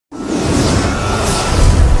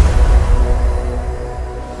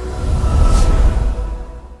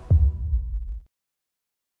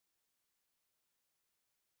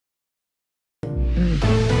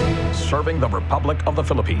serving the Republic of the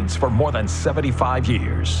Philippines for more than 75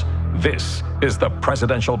 years. This is the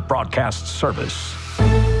Presidential Broadcast Service.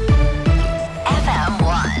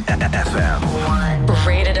 FM1. FM1.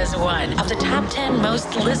 Rated as one of the top 10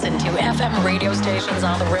 most listened to FM radio stations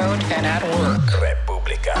on the road and at work.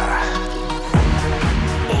 Republica.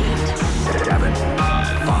 8, 7, 5.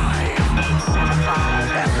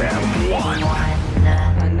 FM1.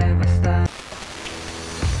 I never stop.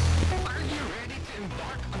 Are you ready to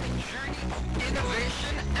embark on a journey of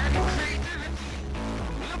innovation and creativity?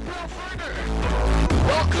 Look no further.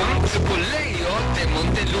 Welcome to Colegio de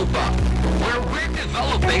Muntinlupa, where we're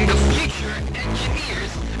developing the future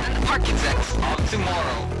engineers and architects of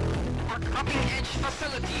tomorrow. Our cutting-edge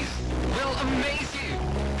facilities will amaze you.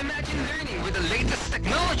 Imagine learning with the latest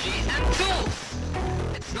technology and tools.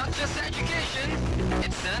 It's not just education,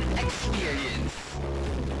 it's an experience.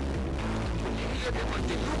 Colegio de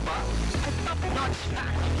Muntinlupa, a top-notch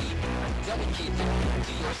faculty dedicated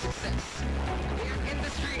to your success. We are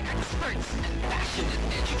industry experts and passionate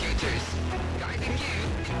educators, guiding you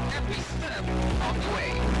in every step of the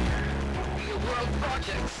way. Real-world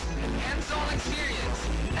projects, hands-on experience,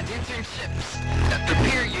 and internships that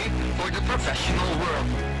prepare you for the professional world.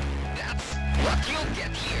 That's what you'll get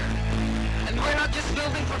here. And we're not just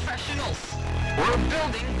building professionals. We're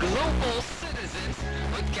building global citizens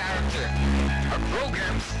with character. Our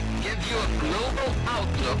programs give you a global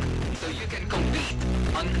outlook so you can compete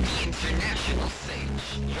on the international stage.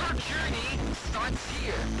 Your journey starts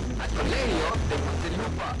here at Colegio de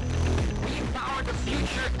Muntinlupa. We empower the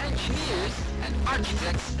future engineers and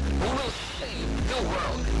architects who will shape the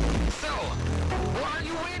world. So, what are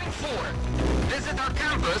you waiting for? Visit our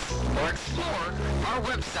campus or explore our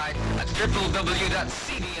website at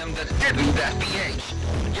www.cdm.edu.ph.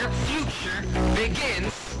 Your future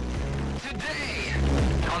begins today.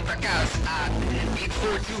 Contact us at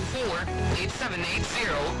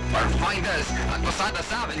 8424-8780 or find us at Posadas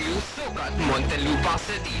Avenue, Sucat, Muntinlupa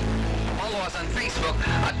City. Follow us on Facebook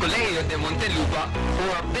at Colegio de Muntinlupa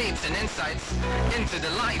for updates and insights into the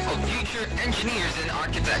life of future engineers and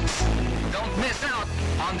architects. Don't miss out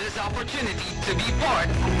on this opportunity to be part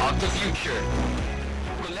of the future.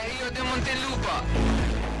 Colegio de Muntinlupa,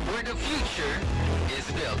 where the future is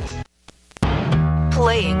built.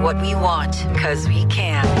 Playing what we want, cause we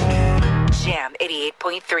can. Jam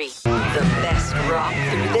 88.3. The best rock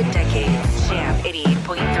through the decades. Jam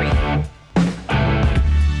 88.3.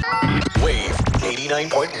 Wave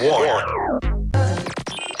 89.1.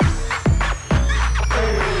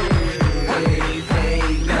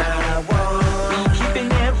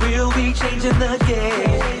 Changing the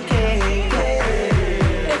game.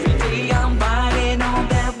 Every day I'm riding on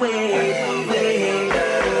that wave.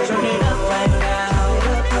 Turn it up right now.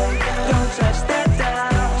 Don't touch that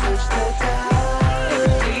dial.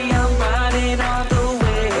 Every day I'm riding on the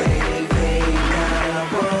wave.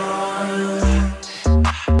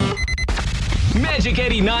 Magic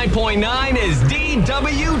 89.9 is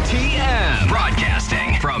DWTM.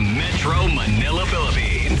 Broadcasting from Metro Manila,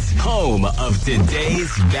 Philippines. Home of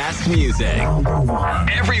today's best music.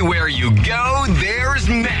 Everywhere you go, there's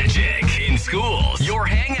magic. In schools, your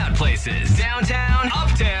hangout places, downtown,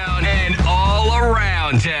 uptown, and all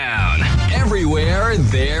around town. Everywhere,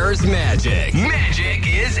 there's magic. Magic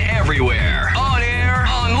is everywhere. On air,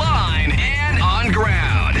 online, and on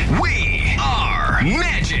ground. We are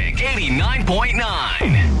Magic 89.9.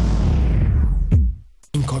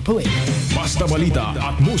 Incorporate. Basta balita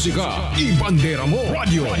at musika, ibandera mo.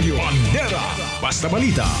 Radyo Bandera. Basta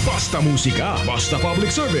balita, basta musika, basta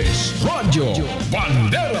public service. Radyo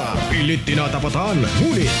Bandera. Pilit tinatapatan,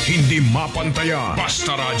 ngunit hindi mapantaya.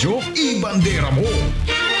 Basta radyo, ibandera mo.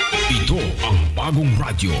 Ito ang bagong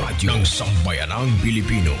radyo ng sambayanang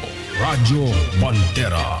Pilipino. Radyo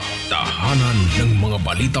Bandera. Tahanan ng mga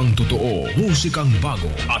balitang totoo, musikang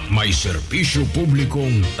bago, at may serbisyo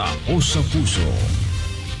publikong taos sa puso.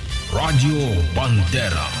 Radyo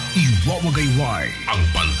Bandera. Iwawagayway ang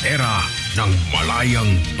bandera ng malayang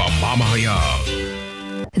pamamahayag.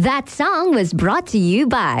 That song was brought to you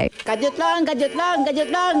by Gadget lang.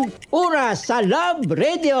 Oras sa Love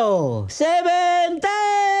Radio 70.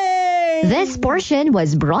 This portion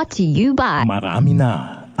was brought to you by Marami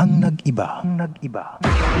na ang nag-iba.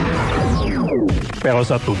 Pero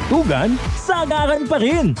sa tugtugan, sagaran pa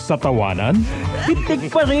rin. Sa tawanan, titik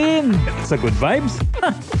pa rin. Sa good vibes,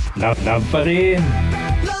 love pa rin.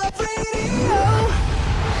 Love Radio.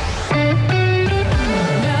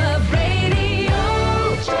 Love Radio.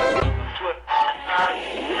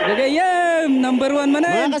 Gagayam! Number 1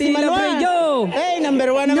 manan! Ti Love Radio! Hey, number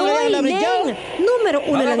 1 naman ang Love Radio! Numero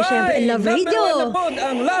 1 lang siyempre ang Love Radio! Number 1 na po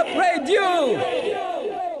ang Love Radio!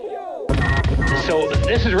 So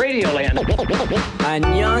this is Radioland.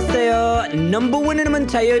 안녕하세요. 넘버원 na naman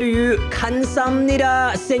tayo.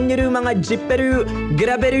 감사합니다. senyoru mga jeeperu,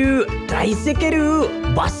 graberu, tricycleru,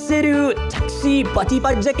 busseru, taxi, pati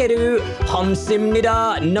pajakeru.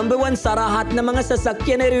 Hamsimnida. #1 sa lahat ng mga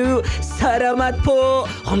sasakyaneru. Salamat po.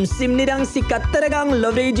 Hamsimnidang sikat talagang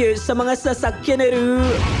love radio sa mga sasakyaneru.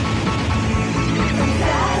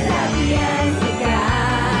 Sasakyan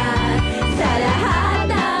sikat sa lahat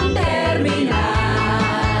ng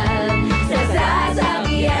terminal. Sa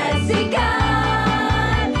sasakyan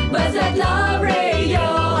sikat, basta't love radio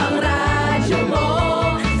ang radyo mo.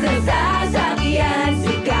 Sa sasakyan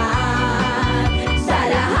sikat, sa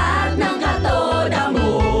lahat ng katoda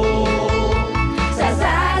mo. Sa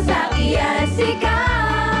sasakyan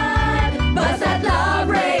sikat, basta't love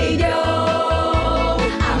radio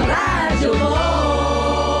ang radyo mo.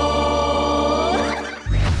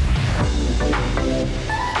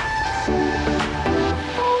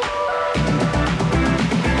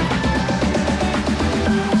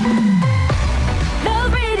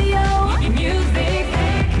 Love radio, music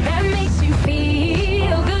that makes you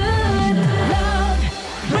feel good. Love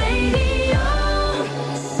radio.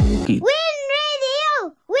 Win Radio!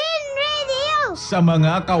 Win Radio! Sa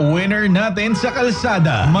mga ka-winner natin sa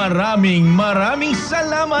kalsada, maraming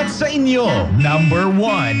salamat sa inyo.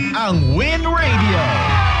 #1 ang Win Radio.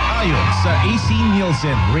 Ayon sa AC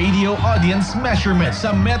Nielsen Radio Audience Measurement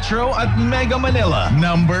sa Metro at Mega Manila,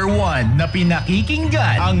 #1 na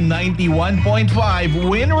pinakikinggan ang 91.5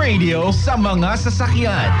 Win Radio sa mga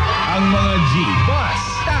sasakyan. Ang mga jeep, bus,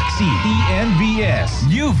 taxi, TNVS,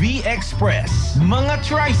 UV Express, mga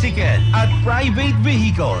tricycle at private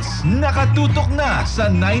vehicles. Nakatutok na sa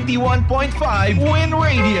 91.5 Win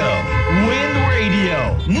Radio. Win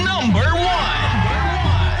Radio, #1.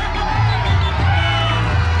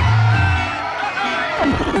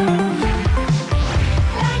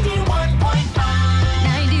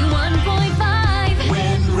 91.5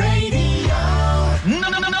 Win Radio!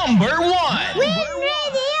 #1. Win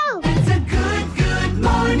Radio! It's a good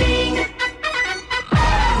morning.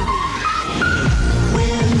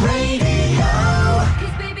 Win Radio!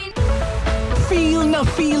 Feel na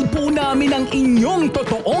feel po namin ang inyong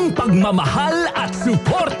totoong pagmamahal at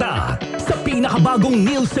suporta. Sa pinakabagong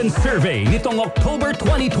Nielsen survey nitong October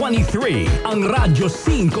 2023, ang Radyo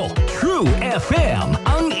 5 True FM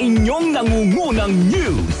ang inyong nangungunang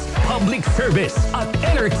news, public service at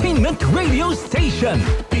entertainment radio station.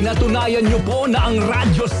 Pinatunayan niyo po na ang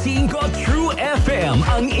Radyo 5 True FM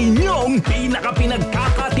ang inyong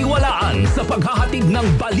pinakapinagkakatiwalaan sa paghahatid ng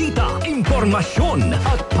balita, impormasyon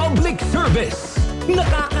at public service.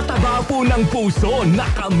 Nakakataba po ng puso na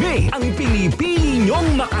kami ang pinipili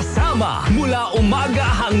niyong makasama mula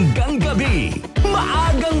umaga hanggang gabi.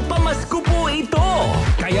 Maagang pamasko po ito.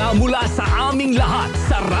 Kaya mula sa aming lahat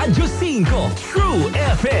sa Radyo 5 True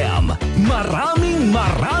FM,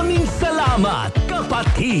 maraming salamat,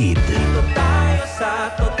 kapatid. Dito tayo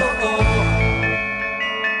sa totoo.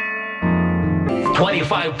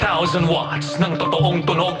 25,000 watts ng totoong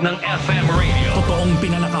tunog ng FM radio. Totoong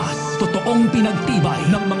pinalakas, totoong pinagtibay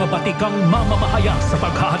ng mga batikang mamamahayag sa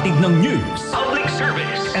paghahatid ng news, public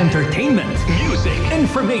service, entertainment, music,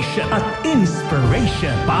 information at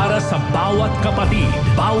inspiration para sa bawat kapatid,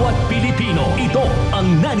 bawat Pilipino. Ito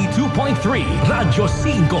ang 92.3 Radyo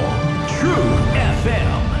 5 True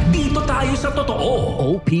FM. Dito tayo sa totoo.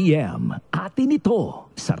 OPM. Atin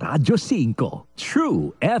ito sa Radyo 5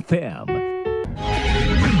 True FM.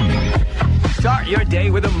 Start your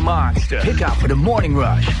day with a monster. Pick up for the morning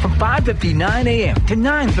rush from 5:59 a.m. to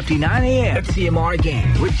 9:59 a.m. at CMR Game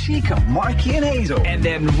with Chica, Marky, and Hazel. And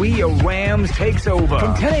then We Are Rams takes over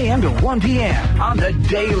from 10 a.m. to 1 p.m. on the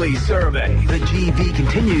Daily Survey. The GV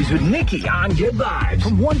continues with Nikki on Good Vibes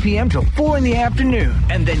from 1 p.m. to 4 in the afternoon.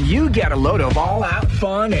 And then you get a load of all-out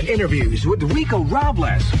fun and interviews with Rico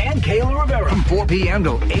Robles and Kayla Rivera from 4 p.m.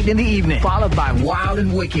 to 8 in the evening. Followed by Wild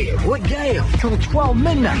and Wicked with Gail till 12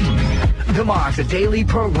 midnight. The Monster Daily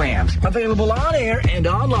programs available on air and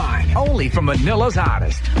online. Only from Manila's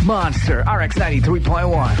hottest, Monster RX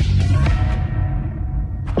 93.1.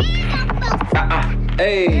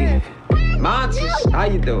 Hey, Monsters, how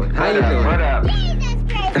you doing? How you doing? What up?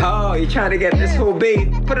 Oh, you trying to get this whole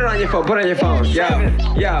beat? Put it on your phone. Put it on your phone. Yo,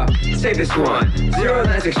 say this one.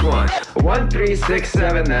 0961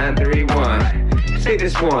 1367931. Say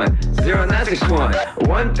this one. 0961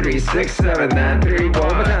 1367931.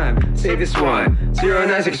 One more time. Say this one.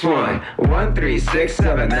 0961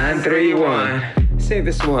 1367931. Say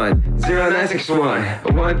this one. 0961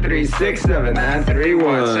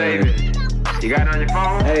 1367931. Save it. You got it on your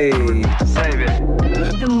phone? Hey, save it.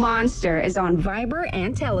 The Monster is on Viber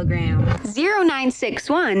and Telegram.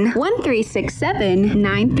 0961 1367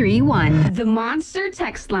 931. The Monster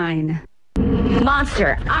text line.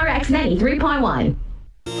 Monster RX 93.1.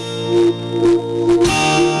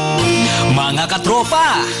 Mga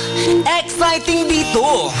katropa, exciting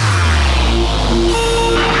dito!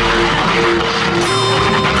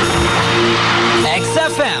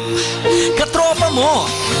 XFM, katropa mo.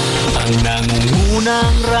 Ang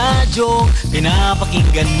nangungunang radyo,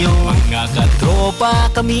 pinapakinggan nyo. Mga katropa,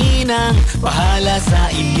 kami nang bahala sa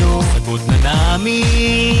inyo. Sagot na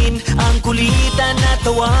namin ang kulitan at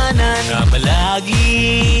tawanan.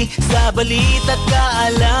 Kabalagi sa balita at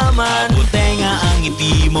kaalaman. Butenga ang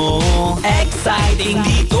ngiti mo. Exciting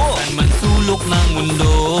dito, saan man sulok ng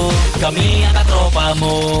mundo. Kami ang katropa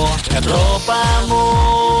mo. Katropa mo,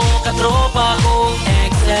 katropa ko.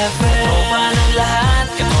 XFM, katropa ng lahat,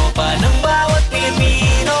 katropa ng bawat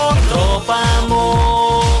Pilipino. Katropa mo,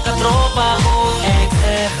 katropa ko.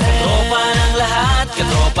 XFM, katropa ng lahat,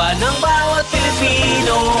 katropa ng bawat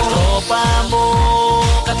Pilipino. Katropa mo,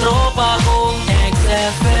 katropa ko.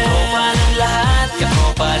 XFM, katropa ng lahat,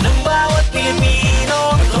 katropa ng bawat Pilipino.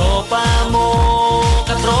 Katropa mo,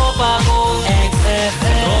 katropa ko. XFM,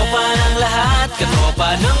 katropa ng lahat, katropa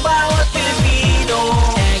ng bawat Pilipino.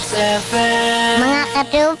 XFM. Mga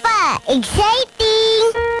katropa, exciting!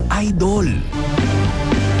 Idol.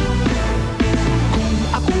 Kung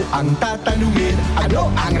ako ang tatanungin,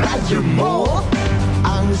 ano ang radyo mo?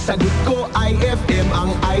 Ang sagot ko ay FM,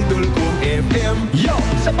 ang idol ko FM. Yo!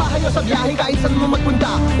 Sa bahay o sa biyahe, kahit saan mo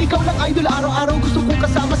magpunta, ikaw lang idol, araw-araw gusto kong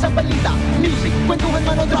kasama sa balita. Music, kwentuhan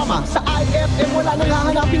man o drama, sa IFM wala nang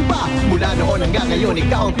hahanapin pa. Mula noon hanggang ngayon,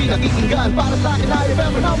 ikaw ang pinakikinggan. Para sa akin,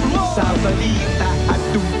 IFM ang number one. Sa balita at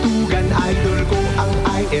tugtugan, idol ko ang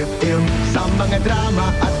IFM. Sa mga drama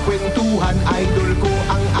at kwentuhan, idol ko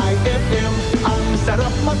ang IFM. Ang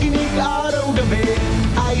sarap makinig araw-gabi,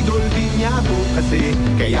 idol din niya ko kasi.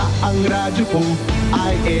 Kaya ang radyo ko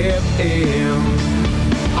ay FM.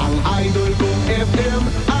 Ang idol kong FM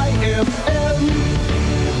ay FM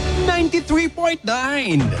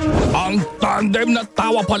 93.9. Ang tandem na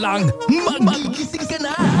tawa pa lang, magigising ka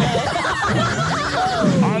na.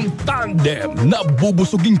 Ang tandem na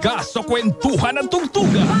bubusugin ka sa kwentuhan at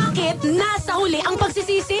tugtugan. Bakit nasa huli ang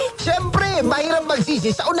pagsisisi? Siyempre, mahirap magsisi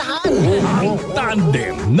sa unahan. Ang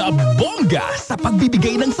tandem na bongga sa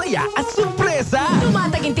pagbibigay ng saya at sorpresa.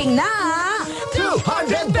 Tumataginting na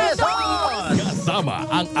 200 pesos! Kasama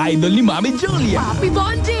ang idol ni Mami Julia, Papi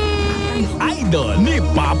Bonjing! idol ni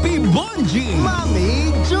Papi Bonjing, Mami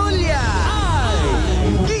Julia! Ay,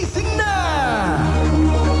 gising na!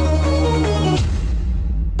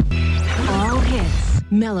 All hits.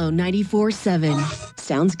 Mellow 94.7.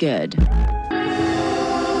 Sounds good.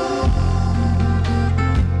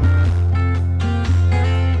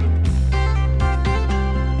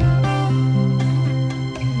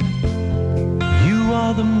 You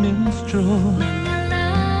are the minstrel,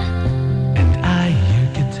 and I your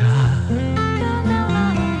guitar.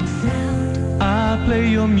 I play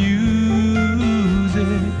your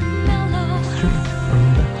music straight from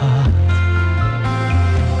the heart.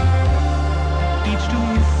 Each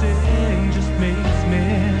tune you sing just makes me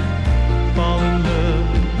fall in love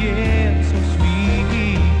again so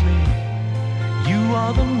sweetly. You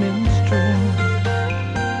are the minstrel,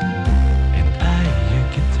 and I your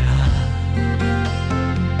guitar.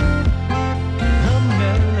 The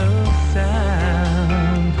mellow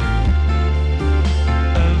sound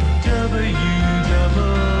of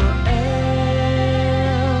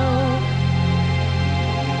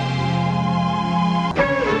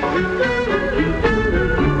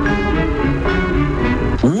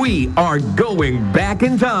We are going back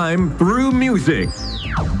in time through music.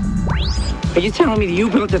 Are you telling me that you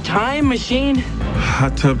built a time machine?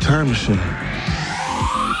 Hot tub time machine.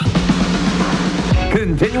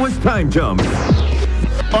 Continuous time jumps,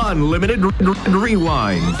 unlimited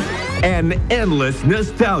rewinds, and endless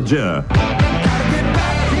nostalgia.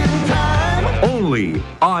 Only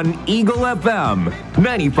on Eagle FM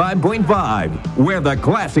 95.5, where the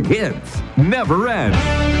classic hits never end.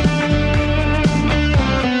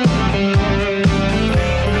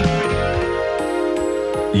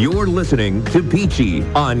 You're listening to Peachy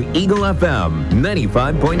on Eagle FM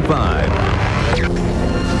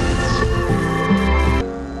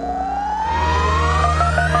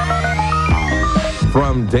 95.5.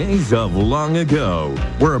 From days of long ago,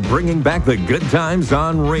 we're bringing back the good times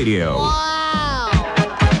on radio. Wow!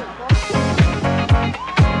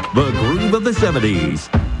 The groove of the 70s.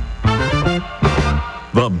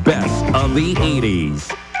 The best of the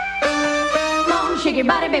 80s. shake your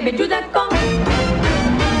body, baby, do that conga.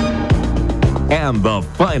 And the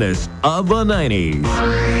finest of the 90s.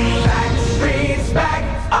 Backstreet's back,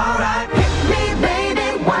 alright. Hit me,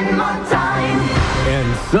 baby, one more time. And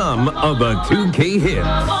some of the 2K hits.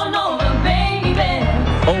 Come on over, baby.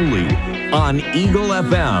 Only on Eagle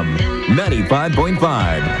FM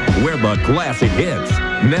 95.5, where the classic hits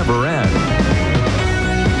never end.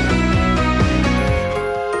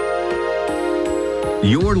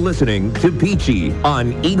 You're listening to Peachy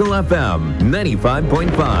on Eagle FM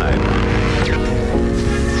 95.5.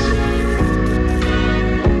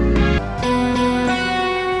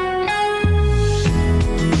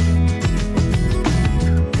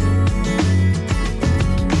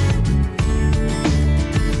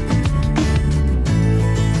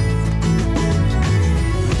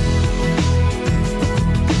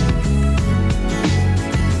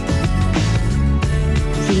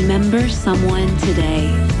 Remember someone today.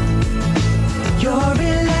 Your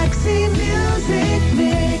relaxing music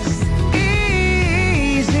mix.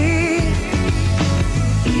 Easy.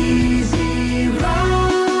 Easy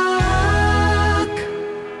rock.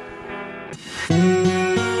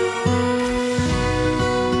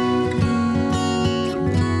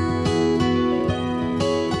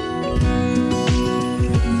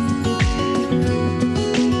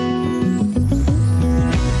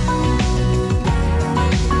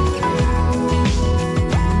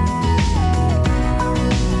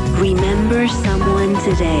 Remember someone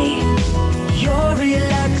today. Your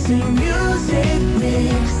relaxing music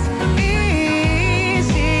mix.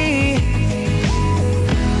 Easy.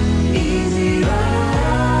 Easy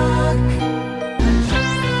rock.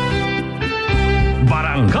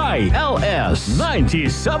 Barangay LS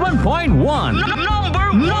 97.1.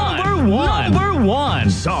 Number one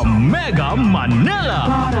sa Mega Manila.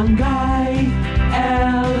 Barangay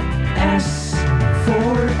LS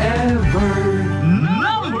forever.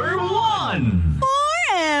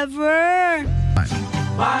 Forever.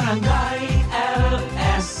 Barangay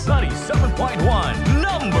LS 97.1.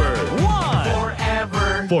 Number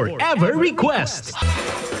one. Forever request.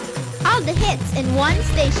 All the hits in one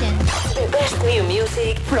station. The best new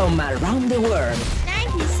music from around the world.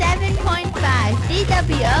 97.5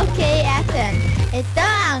 DWOK FM. Ito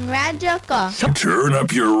ang radyo ko. Turn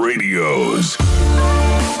up your radios.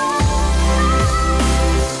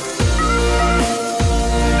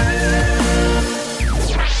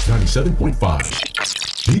 97.5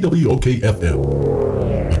 DWOK FM.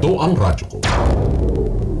 Ito ang radyo ko.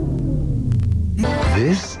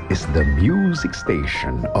 This is the music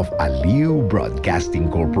station of Aliu Broadcasting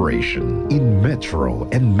Corporation in Metro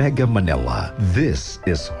and Mega Manila. This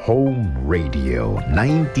is Home Radio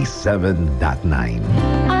 97.9.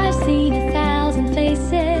 I've seen 1,000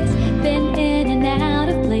 faces, been in and out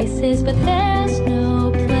of places, but there's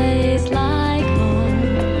no place like home.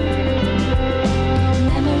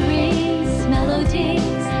 Memories,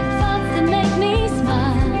 melodies, thoughts that make me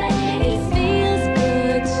smile. It feels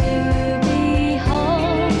good to be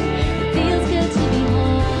home. It feels good to be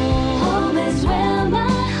home. Home is where my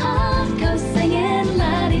heart goes singing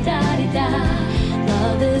la-di-da-di-da.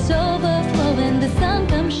 Love is overflowing, the sun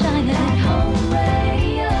comes shining at home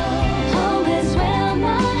radio. Home is where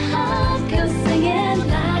my heart goes singing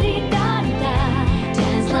la-di-da-di-da.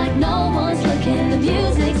 Dance like no one's looking, the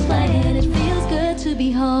music's playing. It feels good to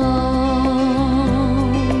be home.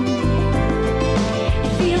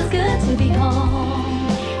 It feels good to be home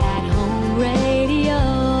at home radio.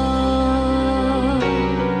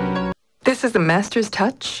 This is the Master's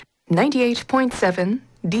Touch, 98.7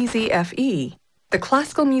 DZFE, the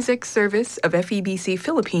classical music service of FEBC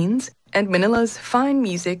Philippines and Manila's fine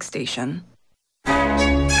music station.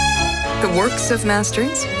 The works of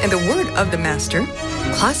masters and the word of the master,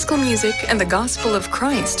 classical music and the gospel of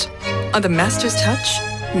Christ on the Master's Touch,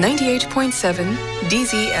 98.7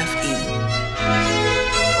 DZFE.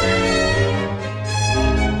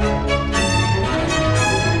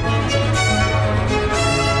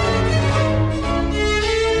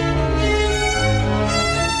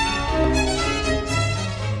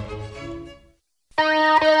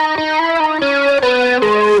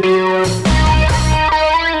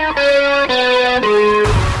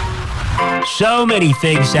 So many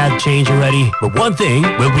things have changed already, but one thing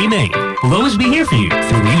will remain. We'll always be here for you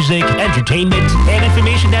through music, entertainment, and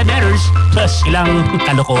information that matters. Plus, ilang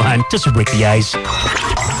kalokohan to break the ice.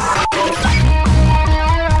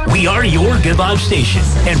 We are your good vibe station,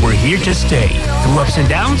 and we're here to stay. Through ups and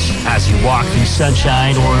downs, as you walk through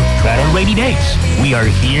sunshine or try on rainy days, we are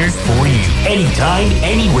here for you. Anytime,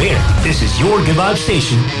 anywhere. This is your good vibe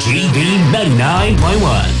station, GB 99.1.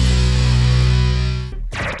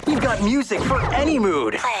 We've got music for any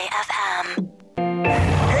mood. Play FM.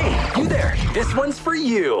 This one's for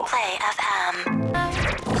you. Play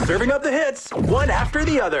FM. Serving up the hits, one after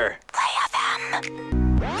the other. Play FM.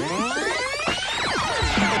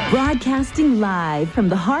 Broadcasting live from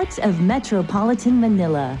the heart of metropolitan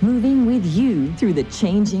Manila, moving with you through the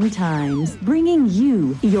changing times, bringing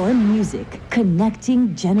you your music,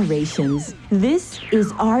 connecting generations. This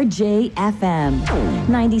is RJFM,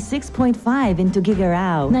 96.5 in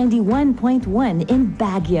Tuguegarao, 91.1 in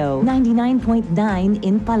Baguio, 99.9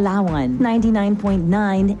 in Palawan,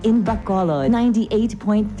 99.9 in Bacolod,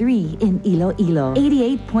 98.3 in Iloilo,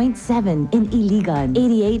 88.7 in Iligan,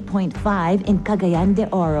 88.5 in Cagayan de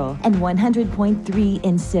Oro, and 100.3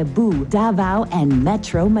 in Cebu, Davao, and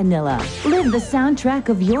Metro Manila. Live the soundtrack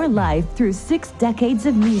of your life through 6 decades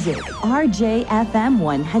of music. RJFM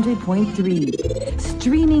 100.3.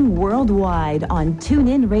 Streaming worldwide on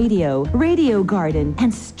TuneIn Radio, Radio Garden,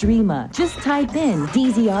 and Streama. Just type in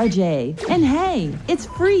DZRJ. And hey, it's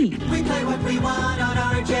free. We play what we want on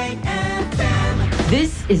RJFM.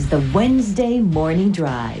 This is the Wednesday Morning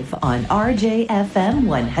Drive on RJFM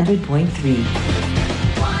 100.3.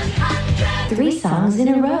 3 songs in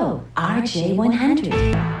a row. RJ 100.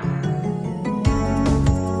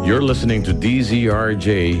 You're listening to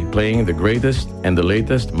DZRJ, playing the greatest and the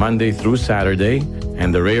latest Monday through Saturday,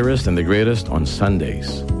 and the rarest and the greatest on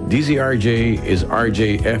Sundays. DZRJ is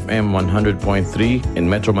RJFM 100.3 in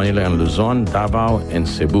Metro Manila and Luzon, Davao, and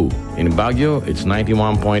Cebu. In Baguio, it's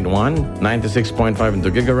 91.1, 96.5 in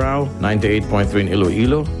Tuguegarao, 98.3 in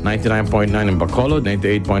Iloilo, 99.9 in Bacolod,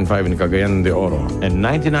 98.5 in Cagayan de Oro, and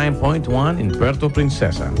 99.1 in Puerto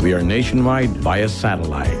Princesa. We are nationwide via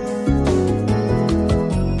satellite.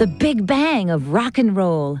 The Big Bang of rock and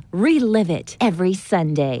roll. Relive it every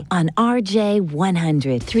Sunday on RJ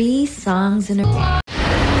 100. 3 songs in a row.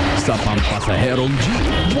 Sa pampasaherong jeep,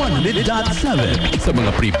 100.7. Sa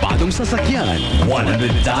mga pribadong sasakyan,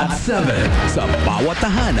 100.7. Sa bawat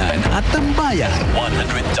tahanan at tambayan,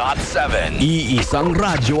 100.7. Iisang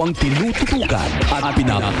radyo ang tinututukan at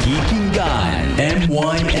pinakikinggan.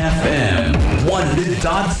 MYFM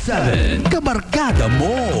 100.7. Kabarkada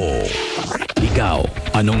mo. Ikaw,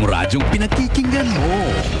 anong radyong pinakikinggan mo?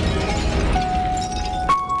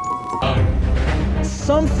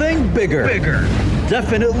 Something bigger.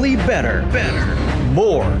 Definitely better.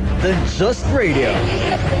 More than just radio.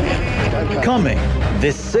 Coming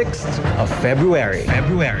this 6th of February.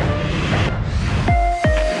 XFM.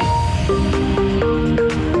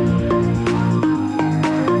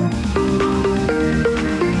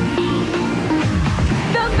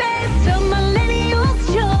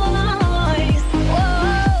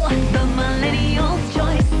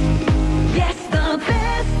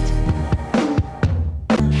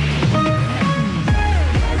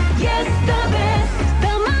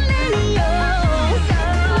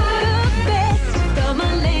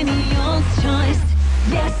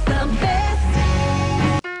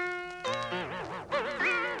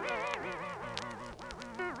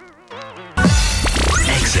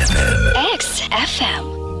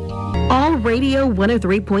 All Radio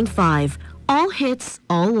 103.5. All hits,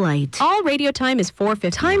 all light. All radio time is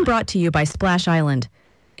 4:50. Time brought to you by Splash Island.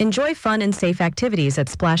 Enjoy fun and safe activities at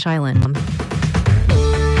Splash Island.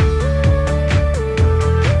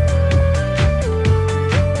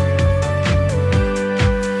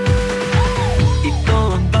 Ito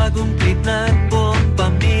ang bagong trip ng buong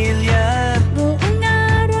pamilya. Buong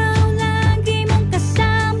araw lagi mong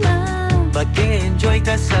kasama. Mag-enjoy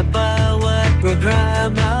ka sa bawat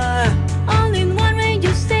programa. All-in-one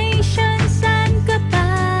radio station, saan ka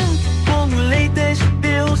pa? Kung latest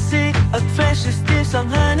music at freshest news ang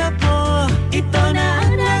hanap mo, ito na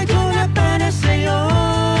ang radyo na para sa'yo.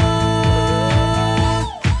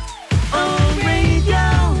 All radio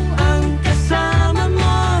ang kasama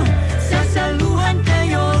mo. Sasaluhan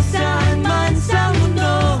kayo saan man sa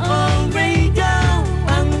mundo. All radio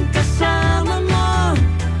ang kasama mo.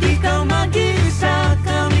 Ikaw mag-iisa,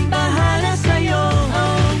 kaming bahala sa'yo.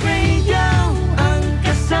 All radio ang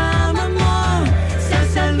kasama mo.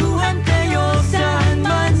 Sasaluhan kayo saan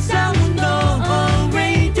man sa mundo. All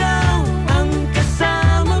radio ang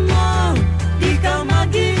kasama mo. Ikaw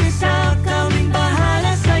mag-iisa, kaming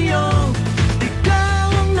bahala sa'yo. Ikaw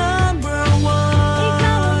ang number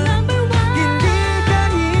one. Hindi ka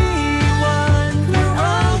iiwan. We're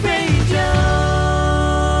all radio.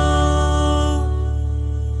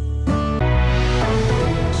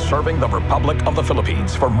 Serving the Republic of the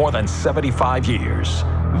Philippines for more than 75 years.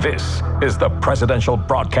 This is the Presidential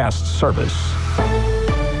Broadcast Service.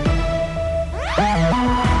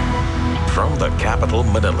 From the capital,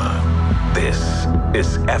 Manila, this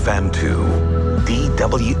is FM2,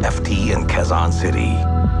 DWFT in Quezon City,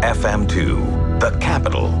 FM2, The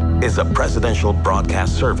capital is a presidential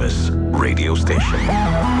broadcast service radio station.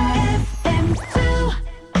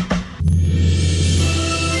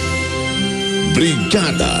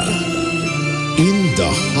 Brigada in the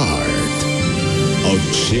heart of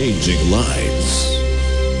changing lives.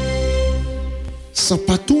 Sa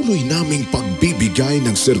patuloy naming pagbibigay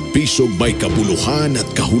ng serbisyong may kabuluhan at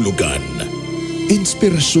kahulugan,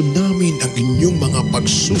 inspirasyon namin ang inyong mga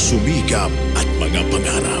pagsusumikap at mga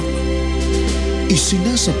pangarap.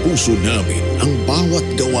 Isinasa puso namin ang bawat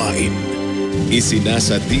gawain.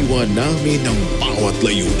 Isinasadiwa namin ang bawat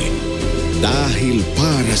layunin. Dahil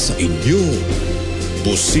para sa inyo,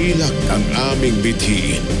 busilak ang aming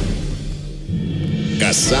bithiin.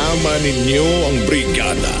 Kasama ninyo ang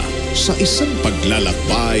brigada sa isang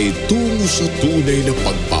paglalakbay tungo sa tunay na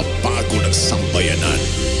pagbabago ng sambayanan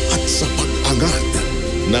at sa pag-angat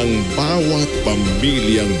ng bawat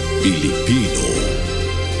pamilyang Pilipino.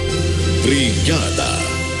 Brigada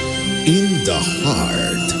in the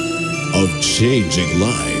heart of changing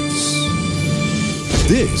lives.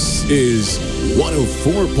 This is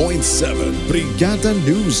 104.7 Brigada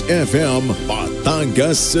News FM,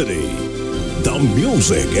 Batangas City. The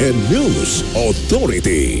Music and News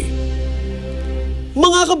Authority.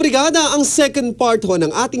 Mga kabrigada, ang second part ho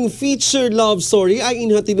ng ating feature love story ay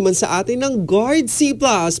inhatid naman sa atin ng Guard C+,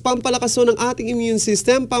 pampalakas ho ng ating immune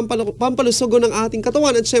system, pampalusogo ng ating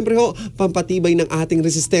katawan at syempre ho, pampatibay ng ating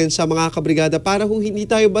resistensya mga kabrigada para ho hindi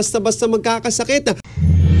tayo basta-basta magkakasakit.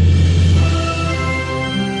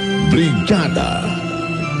 Brigada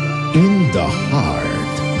in the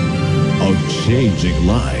heart of changing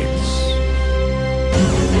lives.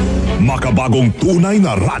 Makabagong tunay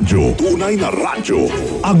na radyo. Tunay na radyo.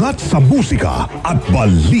 Angat sa musika at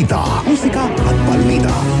balita. Musika at balita.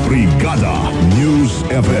 Brigada News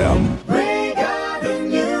FM. Brigada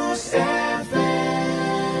News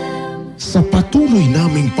FM. Sa patuloy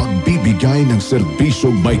naming pagbibigay ng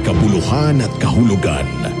serbisyong may kabuluhan at kahulugan,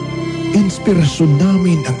 inspirasyon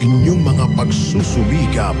namin ang inyong mga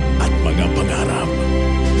pagsusumikap at mga pangarap.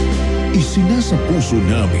 Isinasa puso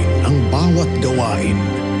namin ang bawat gawain.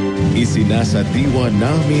 Isinasadiwa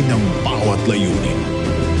namin ang bawat layunin.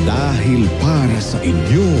 Dahil para sa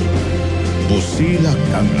inyo, busilak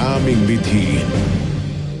ang aming bithiin.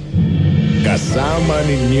 Kasama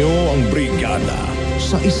ninyo ang brigada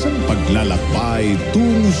sa isang paglalakbay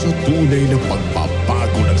tungo sa tunay na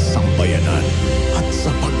pagbabago ng sambayanan at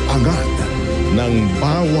sa pag-angat ng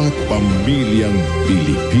bawat pamilyang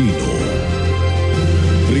Pilipino.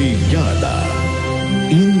 Brigada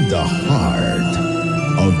in the heart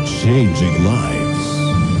of changing lives.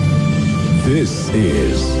 This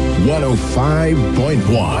is 105.1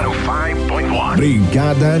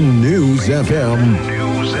 Brigada News FM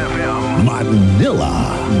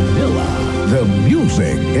Manila. The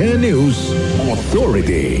Music and News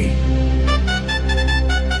Authority.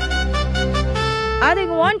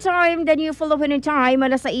 Ating one time, the new Philippine time,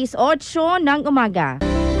 alas 6:08 ng umaga.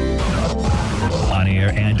 On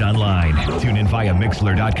air and online. Tune in via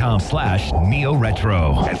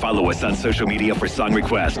mixler.com/NeoRetro. And follow us on social media for song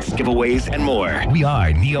requests, giveaways, and more. We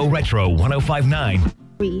are Neo Retro 1059.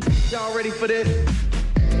 Y'all ready for this?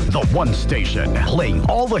 The one station playing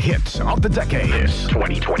all the hits of the decade. This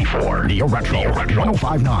 2024 Neo Retro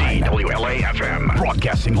 1059 WLA-FM.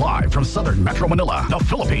 Broadcasting live from Southern Metro Manila, the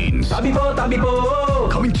Philippines. Tabi po!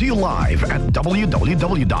 Coming to you live at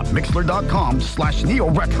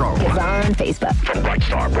www.mixler.com/NeoRetro. It's on Facebook. From Bright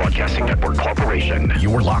Star Broadcasting Network Corporation,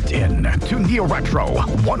 you are locked in to Neo Retro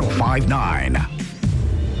 1059.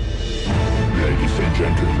 Ladies and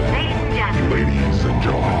gentlemen. Ladies and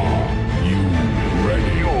gentlemen. You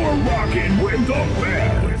ready? You're rocking with the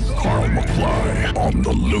best. Carl McFly on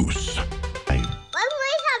the loose. Wag mo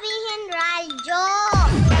sabihin radyo.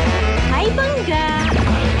 Hi, Bangga!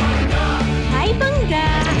 Hi, Bangga!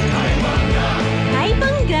 Hi,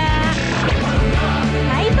 Bangga!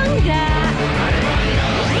 Hi, Bangga!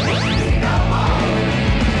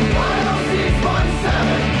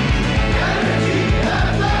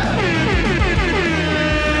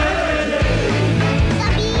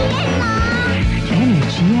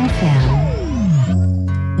 Energy FM.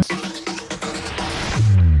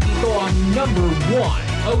 Ito ang number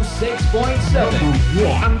 106.7.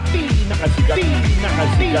 Ang pinakasikat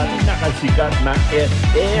na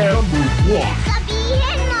FM. Number 1.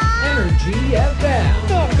 Sabihin mo. Energy FM.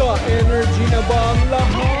 Naka-energy na ba ang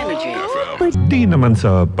lahat? Energy FM. Di naman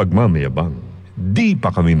sa pagmamayabang. Di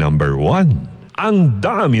pa kami number 1. Ang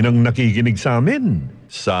dami nang nakikinig sa amin.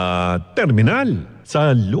 Sa terminal,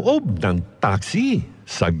 sa loob ng taxi,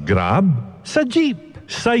 sa Grab, sa jeep,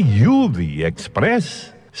 sa UV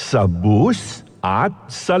Express, sa bus, at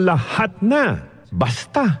sa lahat na.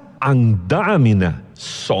 Basta, ang dami na.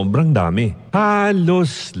 Sobrang dami.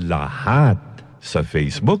 Halos lahat. Sa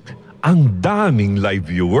Facebook, ang daming live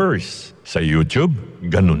viewers. Sa YouTube,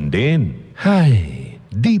 ganun din. Hay,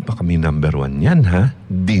 di pa kami number 1 yan ha?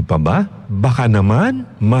 Di pa ba? Baka naman,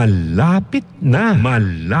 malapit na.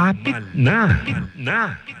 Malapit na.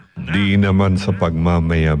 Di naman sa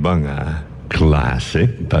pagmamayabang ha. Classic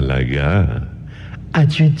talaga.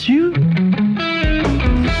 Achuchu.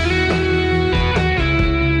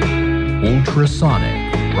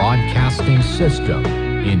 Ultrasonic Broadcasting System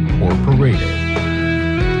Incorporated.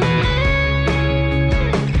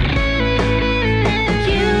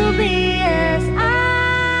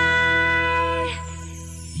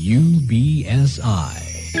 UBSI.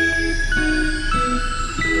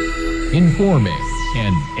 Informing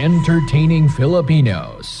and entertaining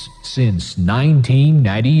Filipinos since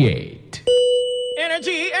 1998.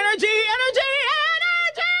 Energy, energy, energy,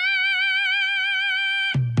 energy!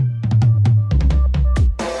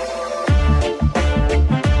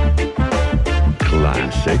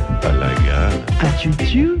 Classic talaga.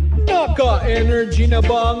 Achuchu. Naka-energy na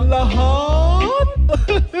ba ang lahat?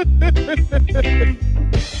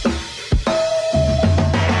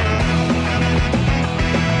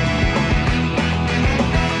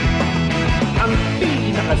 Ang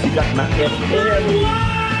pinakasikat na FM.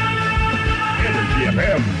 Energy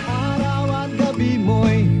FM. Araw at gabi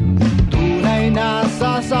mo'y tunay na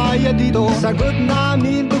sasaya dito. Sagot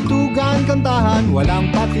namin, tugtugan, kantahan.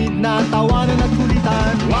 Walang patid na tawanan at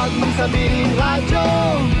kulitan. Huwag mong sabihin radyo,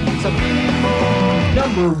 sabihin mo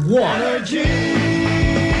Number 1. Energy.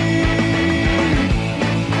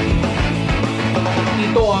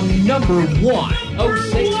 Ito ang number 1,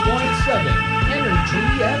 06.7 Energy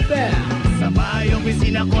FM. Sa bahay,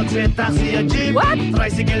 opisina, kotse, taxi at jeep. What?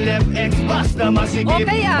 Tricycle, FX, basta masigip.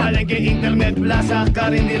 Okay, ah. Palengke, internet, plaza,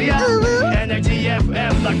 karinderya. Energy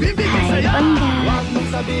FM, nagbibigay saya. Huwag mong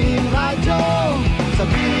sabihin radyo,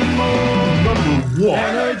 sabihin mo Number 1.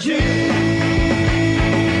 Energy.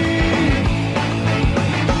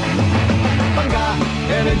 Pangga,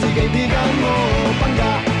 energy kaibigan mo.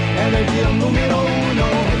 Pangga, energy ang numero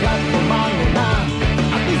 1. Kaya't tumango na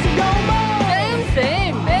at isigaw mo.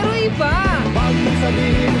 Same, pero iba. Huwag mong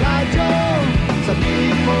sabihin radyo,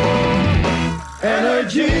 sabihin mo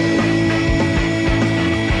Energy.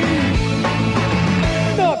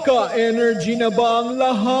 Naka-energy na ba ang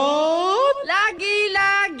lahat?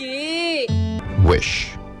 Lagi.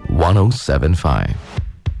 Wish 107.5.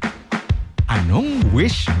 Anong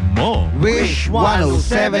wish mo? Wish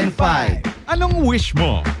 107.5. Anong wish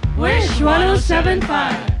mo? Wish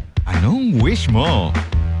 107.5. Anong wish mo?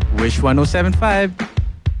 Wish 107.5.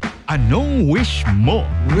 Anong wish mo?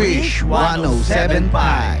 Wish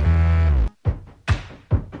 107.5.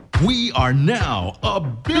 We are now a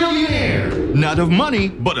billionaire. Not of money,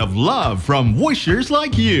 but of love from wishers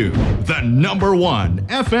like you. The number 1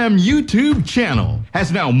 FM YouTube channel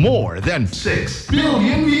has now more than 6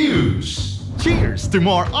 billion views. Cheers to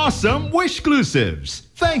more awesome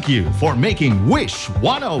Wish-clusives. Thank you for making Wish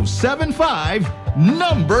 107.5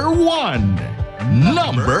 number 1.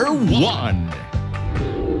 Number 1.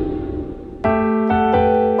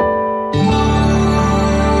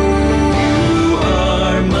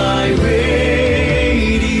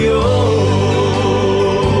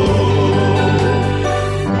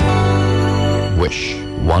 Wish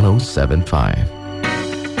 107.5.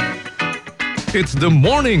 It's the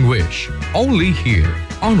Morning Wish, only here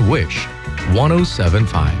on Wish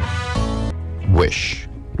 107.5. Wish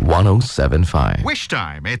 107.5. Wish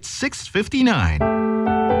time at 6:59.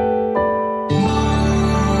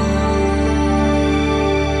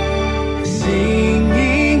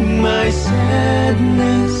 Singing my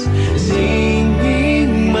sadness,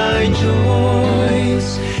 singing my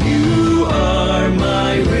joys. You are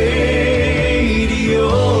my radio.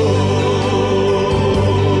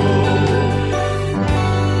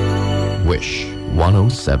 Wish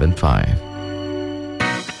 107.5.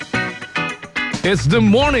 It's the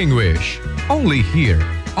Morning Wish, only here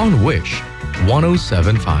on Wish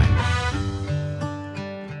 107.5.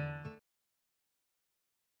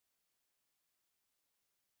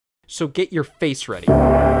 So get your face ready.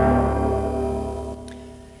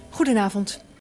 Goedenavond.